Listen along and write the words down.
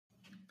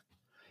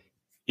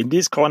In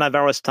this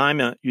coronavirus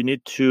time, you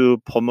need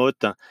to promote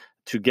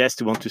to guests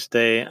who want to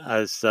stay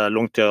as a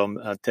long-term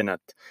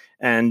tenant.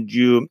 And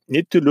you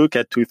need to look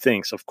at two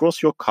things. Of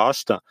course, your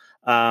cost,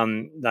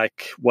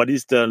 like what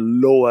is the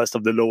lowest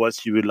of the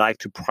lowest you would like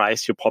to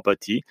price your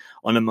property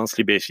on a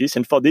monthly basis.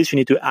 And for this, you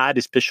need to add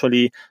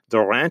especially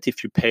the rent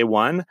if you pay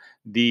one,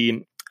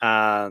 the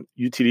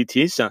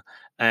utilities,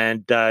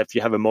 and if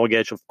you have a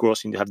mortgage, of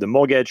course, you have the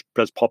mortgage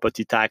plus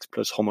property tax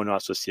plus homeowner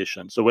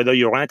association. So whether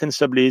you rent and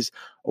sublease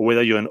or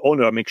whether you're an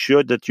owner, make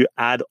sure that you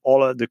add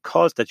all of the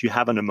costs that you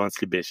have on a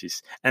monthly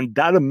basis. And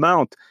that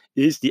amount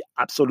is the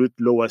absolute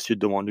lowest you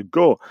don't want to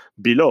go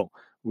below.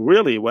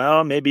 Really?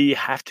 Well, maybe you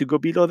have to go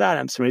below that.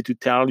 I'm sorry to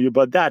tell you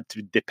about that.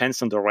 It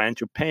depends on the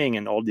rent you're paying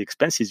and all the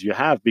expenses you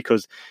have,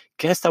 because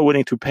guests are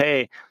willing to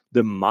pay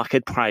the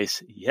market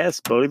price. Yes,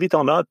 believe it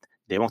or not,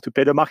 they want to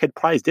pay the market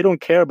price. They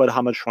don't care about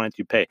how much rent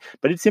you pay.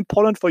 But it's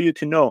important for you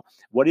to know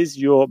what is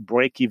your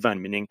break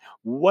even, meaning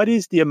what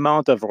is the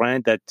amount of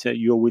rent that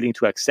you're willing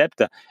to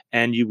accept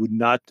and you would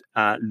not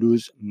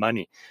lose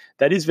money.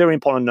 That is a very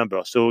important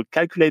number. So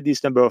calculate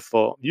this number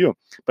for you.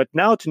 But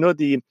now to know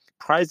the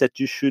price that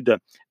you should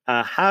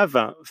have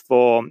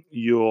for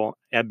your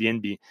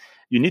Airbnb,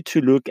 you need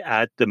to look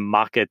at the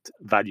market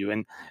value.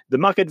 And the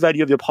market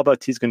value of your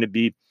property is going to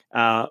be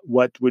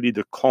what really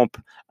the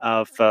comp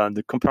of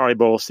the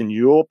comparables in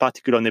your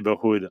particular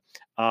neighborhood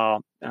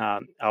are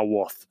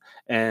worth.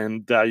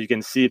 And you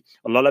can see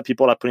a lot of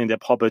people are putting their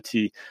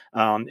property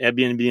on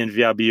Airbnb and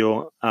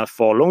VRBO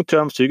for long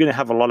term. So you're going to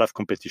have a lot of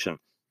competition.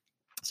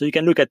 So you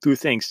can look at two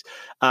things.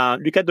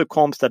 Look at the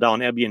comps that are on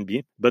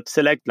Airbnb, but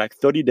select like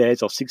 30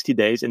 days or 60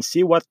 days and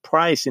see what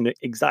price in the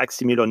exact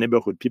similar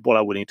neighborhood people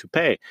are willing to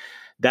pay.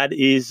 That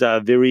is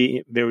a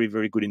very, very,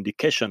 very good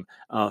indication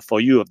for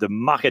you of the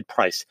market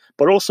price.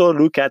 But also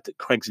look at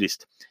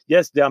Craigslist.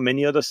 Yes, there are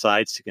many other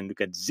sites. You can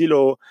look at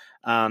Zillow.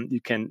 You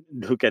can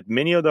look at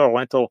many other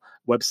rental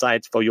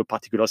websites for your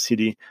particular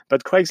city.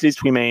 But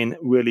Craigslist remain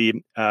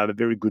really a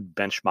very good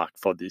benchmark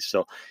for this.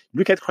 So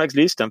look at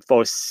Craigslist and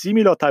for a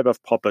similar type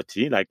of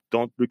property, like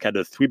don't look at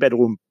a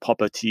 3-bedroom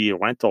property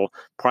rental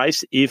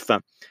price if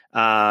a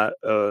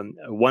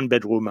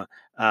 1-bedroom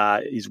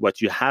is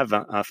what you have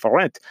for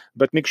rent.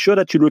 But make sure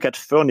that you look at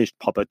furnished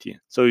property.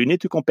 So you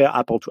need to compare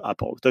apple to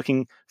apple,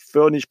 talking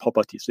furnished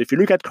property. So if you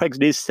look at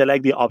Craigslist,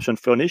 select the option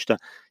furnished.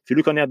 If you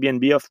look on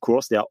Airbnb, of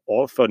course, they are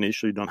all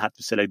furnished, so you don't have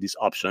to select this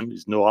option.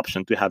 There's no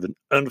option to have an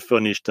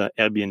unfurnished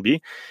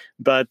Airbnb.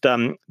 But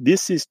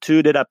this is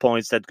two data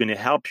points that are going to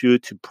help you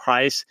to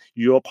price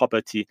your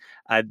property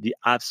at the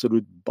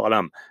absolute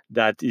bottom.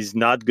 That is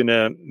not going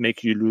to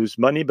make you lose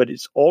money, but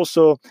it's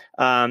also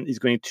is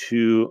going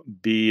to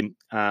be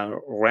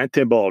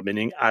rentable,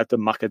 meaning at the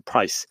market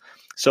price.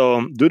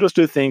 So do those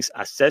two things,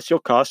 assess your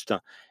cost,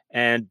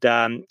 and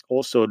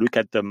also look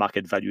at the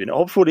market value. And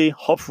hopefully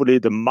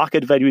the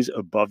market value is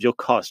above your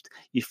cost.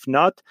 If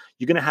not,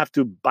 you're going to have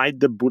to bite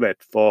the bullet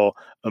for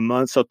a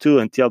month or two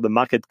until the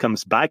market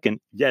comes back.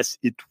 And yes,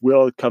 it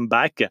will come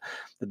back. At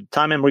the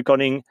time I'm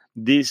recording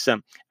this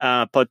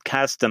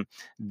podcast,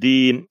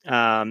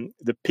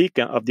 the peak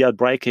of the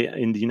outbreak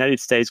in the United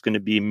States is going to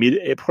be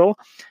mid-April.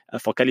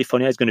 For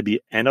California, it's going to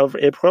be end of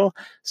April.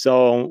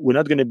 So we're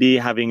not going to be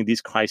having this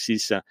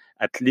crisis,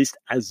 at least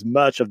as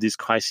much of this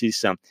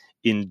crisis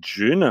in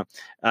June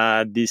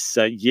this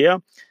year.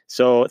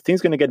 So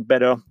things are going to get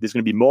better. There's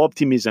going to be more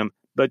optimism,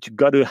 but you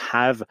got to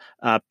have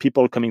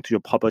people coming to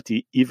your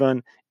property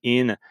even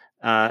in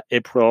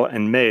April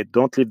and May.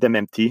 Don't leave them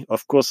empty.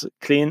 Of course,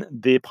 clean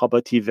the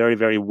property very,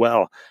 very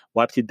well.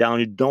 Wipe it down.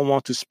 You don't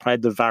want to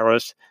spread the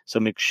virus. So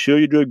make sure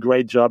you do a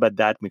great job at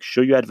that. Make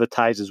sure you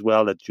advertise as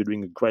well that you're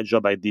doing a great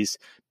job at this.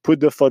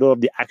 Put the photo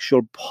of the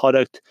actual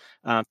product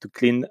to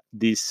clean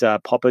these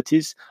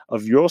properties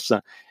of yours.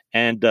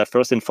 And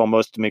first and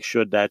foremost, to make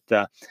sure that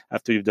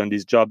after you've done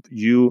this job,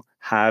 you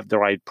have the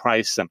right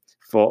price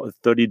for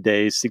 30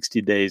 days,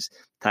 60 days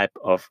type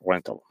of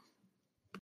rental.